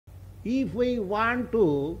if we want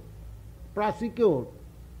to prosecute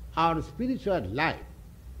our spiritual life,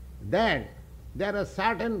 then there are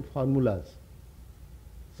certain formulas.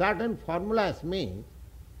 Certain formulas mean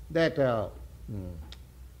that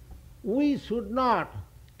we should not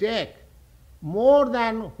take more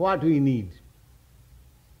than what we need.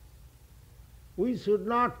 We should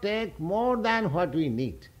not take more than what we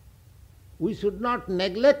need. We should not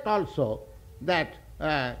neglect also that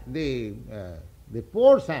the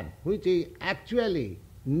portion which we actually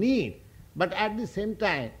need, but at the same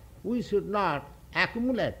time we should not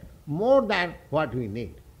accumulate more than what we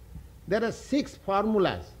need. There are 6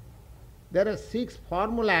 formulas. There are 6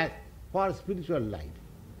 formulas for spiritual life.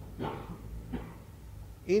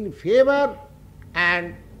 In favor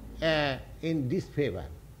and in disfavor.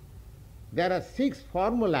 There are 6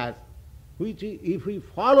 formulas which if we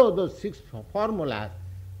follow those 6 formulas,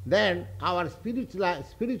 then our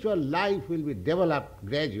spiritual life will be developed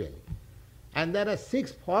gradually. And there are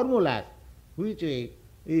 6 formulas which we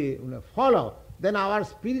follow, then our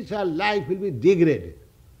spiritual life will be degraded.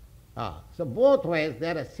 So both ways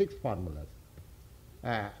there are 6 formulas.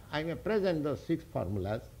 I may present those 6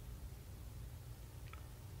 formulas.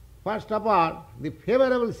 First of all, the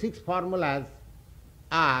favorable 6 formulas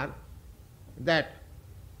are that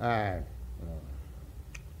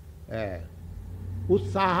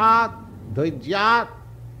utsāhān, dhairyāt,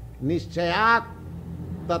 niścayād,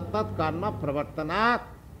 tat-tat-karma-pravartanāt,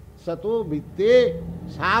 sato vṛtteḥ,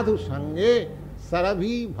 sadhu saṅga,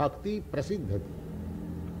 sarabhi bhakti prasidhyati.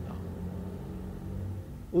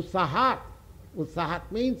 Utsāhān. Utsāhān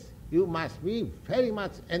means you must be very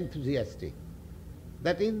much enthusiastic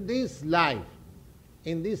that in this life,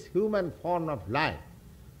 in this human form of life,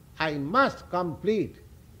 I must complete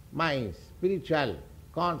my spiritual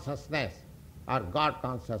consciousness or God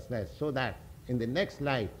consciousness so that in the next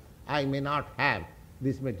life I may not have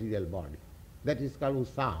this material body. That is called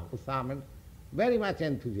utsāhān. Utsāhān means very much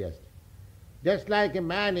enthusiastic. Just like a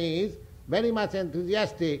man is very much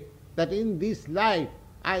enthusiastic that in this life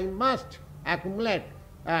I must accumulate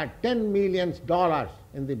 $10 million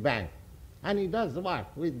in the bank. And he does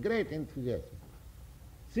what? With great enthusiasm.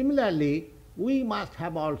 Similarly, we must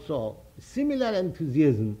have also similar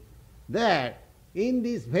enthusiasm that in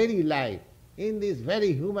this very life, in this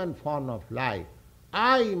very human form of life,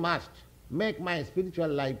 I must make my spiritual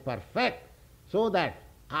life perfect so that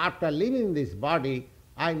after leaving this body,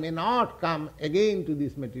 I may not come again to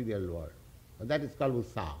this material world. That is called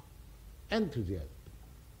utsāhān, enthusiasm.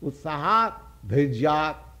 Utsāhān,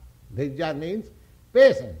 dhairyāt. Dhairyāt means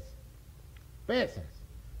patience. Patience.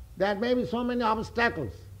 There may be so many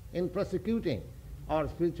obstacles in prosecuting our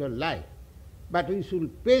spiritual life, but we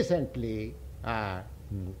should patiently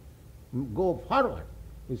go forward.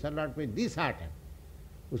 We shall not be disheartened.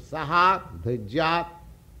 Utsāhān, dhairyāt,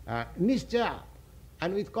 niścayād,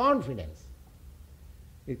 and with confidence.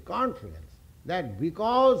 With confidence that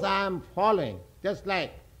because I am following, just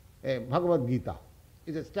like Bhagavad Gita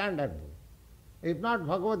is a standard book. If not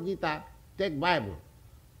Bhagavad Gita, take Bible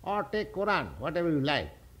or take Quran, whatever you like.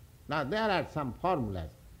 Now there are some formulas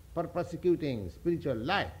for prosecuting spiritual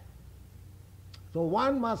life. So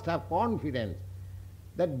one must have confidence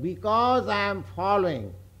that because I am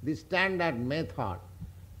following the standard method,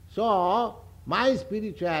 so my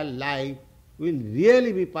spiritual life will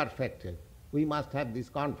really be perfected. We must have this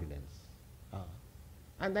confidence.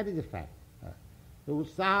 And that is a fact. So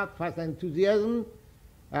utsāhān, first enthusiasm,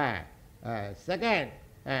 second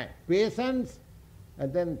patience,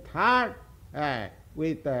 and then third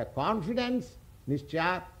with confidence,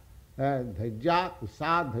 niścayād, dhairyāt,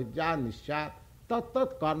 utsāhān, dhairyāt, niścayād,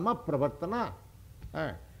 tat-tat-karma-pravartanāt.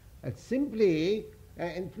 Simply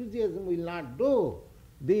enthusiasm will not do.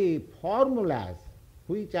 The formulas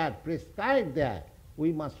which are prescribed there,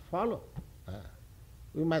 we must follow.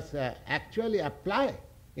 We must actually apply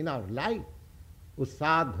in our life.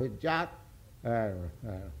 Utsāhān, dhairyāt,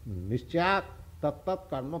 niścayād,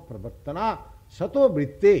 tat-tat-karma-pravartanāt, sato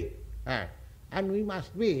vṛtteḥ. And we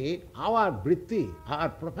must be, our vṛtteḥ, our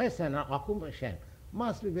profession, our occupation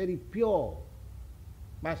must be very pure.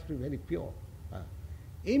 Must be very pure.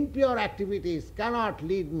 Impure activities cannot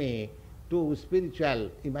lead me to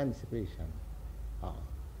spiritual emancipation.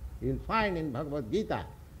 You will find in Bhagavad Gita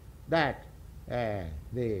that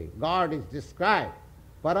the God is described,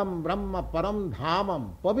 param brahma param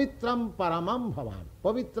dhamam pavitram paramam bhavan.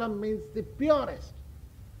 Pavitram means the purest.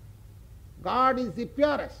 God is the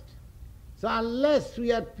purest. So unless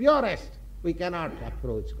we are purest, we cannot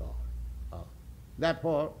approach God.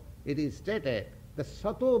 Therefore, it is stated, the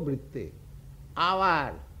sato vṛtteḥ,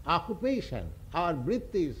 our occupation, our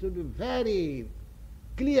vṛtteḥ should be very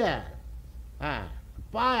clear,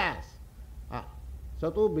 pious,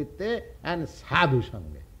 sato vṛtteḥ and sadhu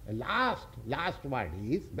saṅga. The last word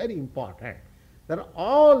is very important. That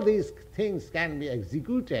all these things can be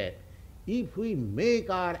executed if we make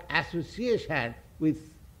our association with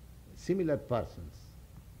similar persons.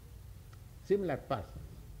 Similar persons.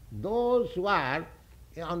 Those who are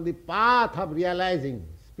on the path of realizing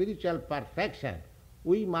spiritual perfection,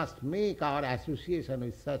 we must make our association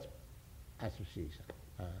with such association.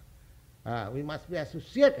 We must be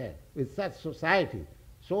associated with such society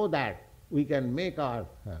so that we can make our...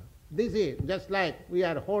 this is just like we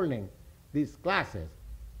are holding these classes.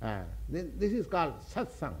 This is called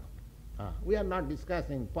satsanga. We are not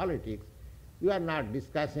discussing politics. We are not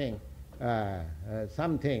discussing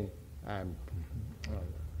something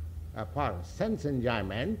for sense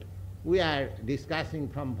enjoyment. We are discussing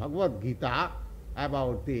from Bhagavad Gita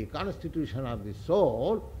about the constitution of the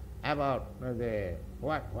soul, about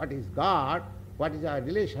what is God, what is our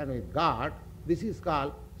relation with God. This is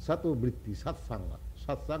called sato vritti, satsanga.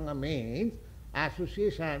 Satsanga means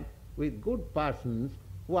association with good persons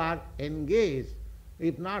who are engaged,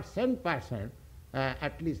 if not 100%,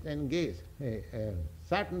 at least engaged a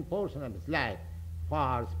certain portion of his life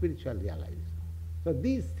for spiritual realization. So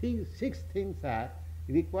these six things are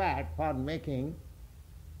required for making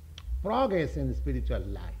progress in spiritual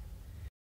life.